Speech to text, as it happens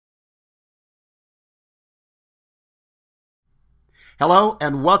Hello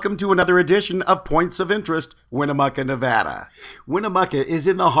and welcome to another edition of Points of Interest, Winnemucca, Nevada. Winnemucca is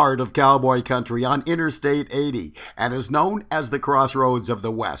in the heart of cowboy country on Interstate 80 and is known as the Crossroads of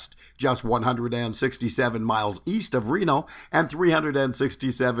the West, just 167 miles east of Reno and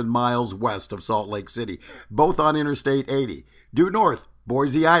 367 miles west of Salt Lake City, both on Interstate 80. Due north,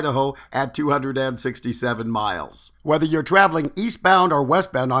 Boise, Idaho at 267 miles. Whether you're traveling eastbound or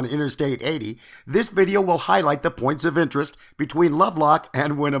westbound on Interstate 80, this video will highlight the points of interest between Lovelock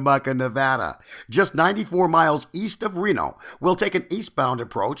and Winnemucca, Nevada. Just 94 miles east of Reno, we'll take an eastbound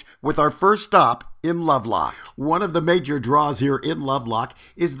approach with our first stop in Lovelock. One of the major draws here in Lovelock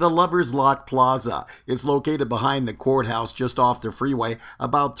is the Lover's Lock Plaza. It's located behind the courthouse just off the freeway,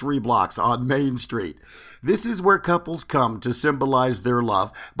 about 3 blocks on Main Street. This is where couples come to symbolize their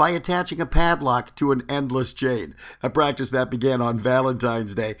love by attaching a padlock to an endless chain, a practice that began on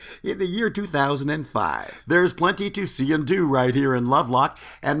Valentine's Day in the year 2005. There's plenty to see and do right here in Lovelock,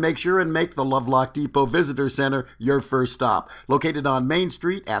 and make sure and make the Lovelock Depot Visitor Center your first stop, located on Main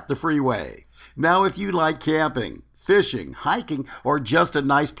Street at the freeway. Now, if you like camping, fishing, hiking, or just a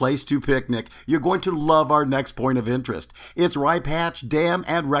nice place to picnic, you're going to love our next point of interest. It's Rye Patch Dam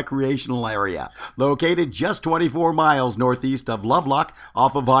and Recreational Area, located just 24 miles northeast of Lovelock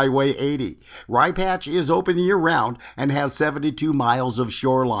off of Highway 80. Rye Patch is open year-round and has 72 miles of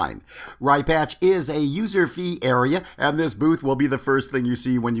shoreline. Rye Patch is a user fee area, and this booth will be the first thing you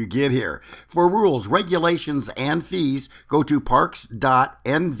see when you get here. For rules, regulations, and fees, go to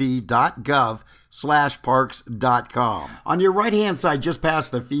parks.nv.gov/parks.com. On your right-hand side, just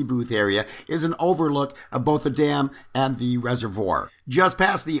past the fee booth area, is an overlook of both the dam and the reservoir. Just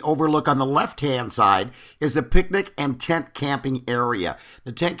past the overlook on the left-hand side is a picnic and tent camping area.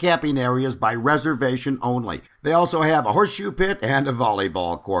 The tent camping area is by reservation only. They also have a horseshoe pit and a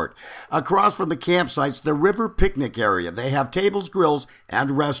volleyball court. Across from the campsites, the river picnic area. They have tables, grills,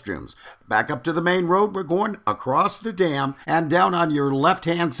 and restrooms. Back up to the main road, we're going across the dam, and down on your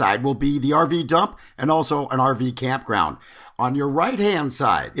left-hand side will be the RV dump and also an RV campground. On your right-hand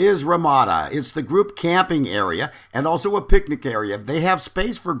side is Ramada. It's the group camping area and also a picnic area. They have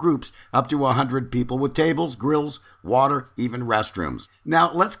space for groups up to 100 people with tables, grills, water, even restrooms.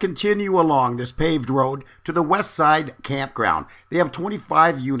 Now, let's continue along this paved road to the west side campground. They have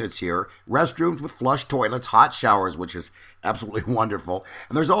 25 units here, restrooms with flush toilets, hot showers, which is absolutely wonderful.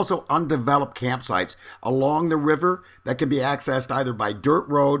 And there's also undeveloped campsites along the river that can be accessed either by dirt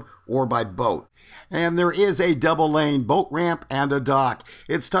road or by boat. And there is a double-lane boat ramp and a dock.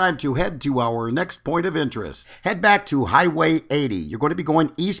 It's time to head to our next point of interest. Head back to Highway 80. You're going to be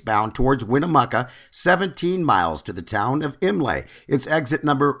going eastbound towards Winnemucca, 17 miles to the town of Imlay. It's exit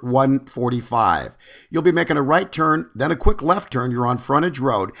number 145. You'll be making a right turn, then a quick left turn. You're on Frontage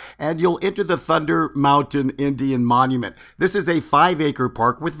Road, and you'll enter the Thunder Mountain Indian Monument. This is a 5-acre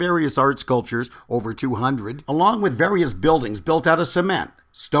park with various art sculptures, over 200, along with various buildings built out of cement,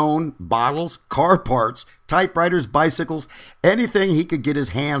 stone, bottles, car parts, typewriters, bicycles, anything he could get his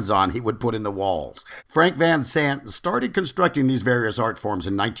hands on he would put in the walls. Frank Van Sant started constructing these various art forms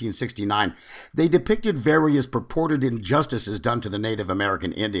in 1969. They depicted various purported injustices done to the Native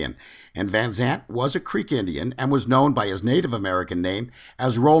American Indian, and Van Sant was a Creek Indian and was known by his Native American name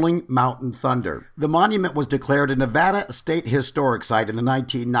as Rolling Mountain Thunder. The monument was declared a Nevada State Historic Site in the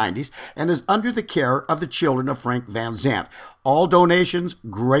 1990s and is under the care of the children of Frank Van Sant. All donations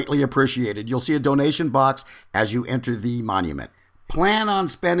greatly appreciated. You'll see a donation box as you enter the monument. Plan on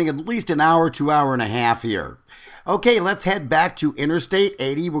spending at least an hour to hour and a half here. Okay, let's head back to Interstate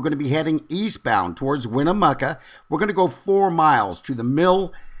 80. We're going to be heading eastbound towards Winnemucca. We're going to go 4 miles to the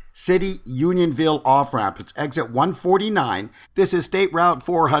Mill City Unionville off-ramp. It's exit 149. This is State Route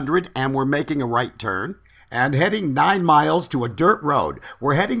 400, and we're making a right turn. And heading 9 miles to a dirt road.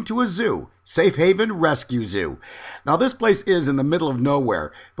 We're heading to a zoo, Safe Haven Rescue Zoo. Now, this place is in the middle of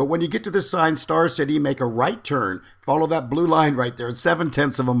nowhere, but when you get to the sign Star City, make a right turn, follow that blue line right there, it's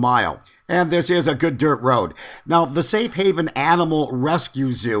 7/10 of a mile. And this is a good dirt road. Now, the Safe Haven Animal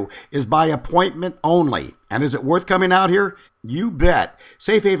Rescue Zoo is by appointment only. And is it worth coming out here? You bet.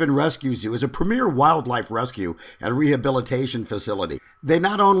 Safe Haven Rescue Zoo is a premier wildlife rescue and rehabilitation facility. They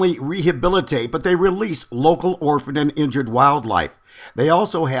not only rehabilitate, but they release local orphaned and injured wildlife. They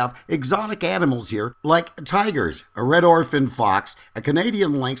also have exotic animals here like tigers, a red orphan fox, a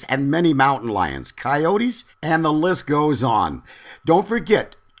Canadian lynx, and many mountain lions, coyotes, and the list goes on. Don't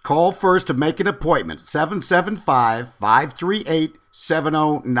forget, call first to make an appointment,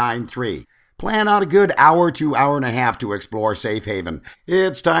 775-538-7093. Plan out a good hour to hour and a half to explore Safe Haven.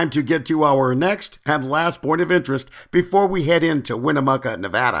 It's time to get to our next and last point of interest before we head into Winnemucca,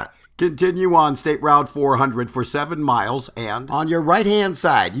 Nevada. Continue on State Route 400 for 7 miles, and on your right-hand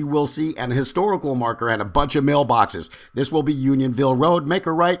side, you will see an historical marker and a bunch of mailboxes. This will be Unionville Road. Make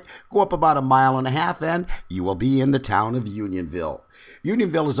a right, go up about 1.5 miles, and you will be in the town of Unionville.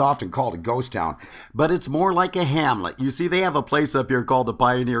 Unionville is often called a ghost town, but it's more like a hamlet. You see, they have a place up here called the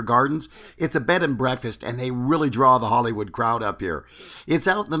Pioneer Gardens. It's a bed and breakfast, and they really draw the Hollywood crowd up here. It's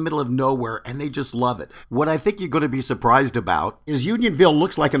out in the middle of nowhere, and they just love it. What I think you're going to be surprised about is Unionville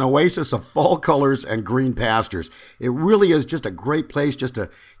looks like an oasis of fall colors and green pastures. It really is just a great place just to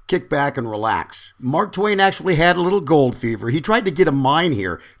kick back and relax. Mark Twain actually had a little gold fever. He tried to get a mine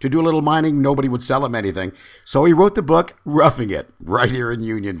here. To do a little mining, nobody would sell him anything. So he wrote the book, Roughing It, right here in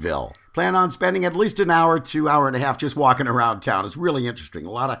Unionville. Plan on spending at least an hour to hour and a half just walking around town. It's really interesting. A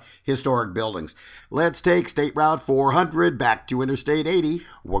lot of historic buildings. Let's take State Route 400 back to Interstate 80.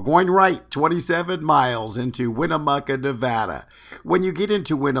 We're going right 27 miles into Winnemucca, Nevada. When you get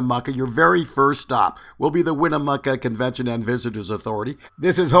into Winnemucca, your very first stop will be the Winnemucca Convention and Visitors Authority.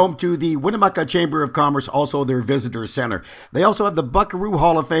 This is home to the Winnemucca Chamber of Commerce, also their visitor center. They also have the Buckaroo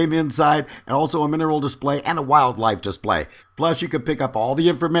Hall of Fame inside, and also a mineral display and a wildlife display. Plus, you can pick up all the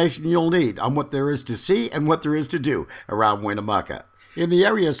information you'll need on what there is to see and what there is to do around Winnemucca. In the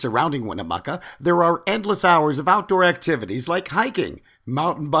areas surrounding Winnemucca, there are endless hours of outdoor activities like hiking,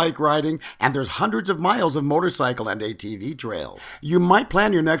 mountain bike riding, and there's hundreds of miles of motorcycle and ATV trails. You might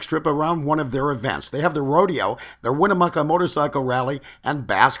plan your next trip around one of their events. They have the rodeo, their Winnemucca Motorcycle Rally, and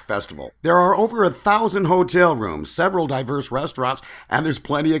Basque Festival. There are over 1,000 hotel rooms, several diverse restaurants, and there's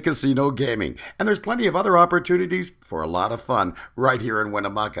plenty of casino gaming. And there's plenty of other opportunities for a lot of fun right here in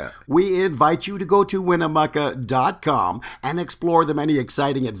Winnemucca. We invite you to go to Winnemucca.com and explore the many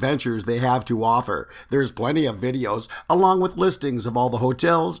exciting adventures they have to offer. There's plenty of videos along with listings of all the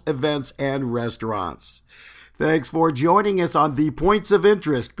hotels, events, and restaurants. Thanks for joining us on the points of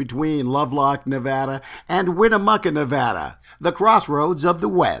interest between Lovelock, Nevada and Winnemucca, Nevada, the crossroads of the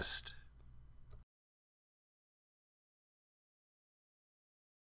West.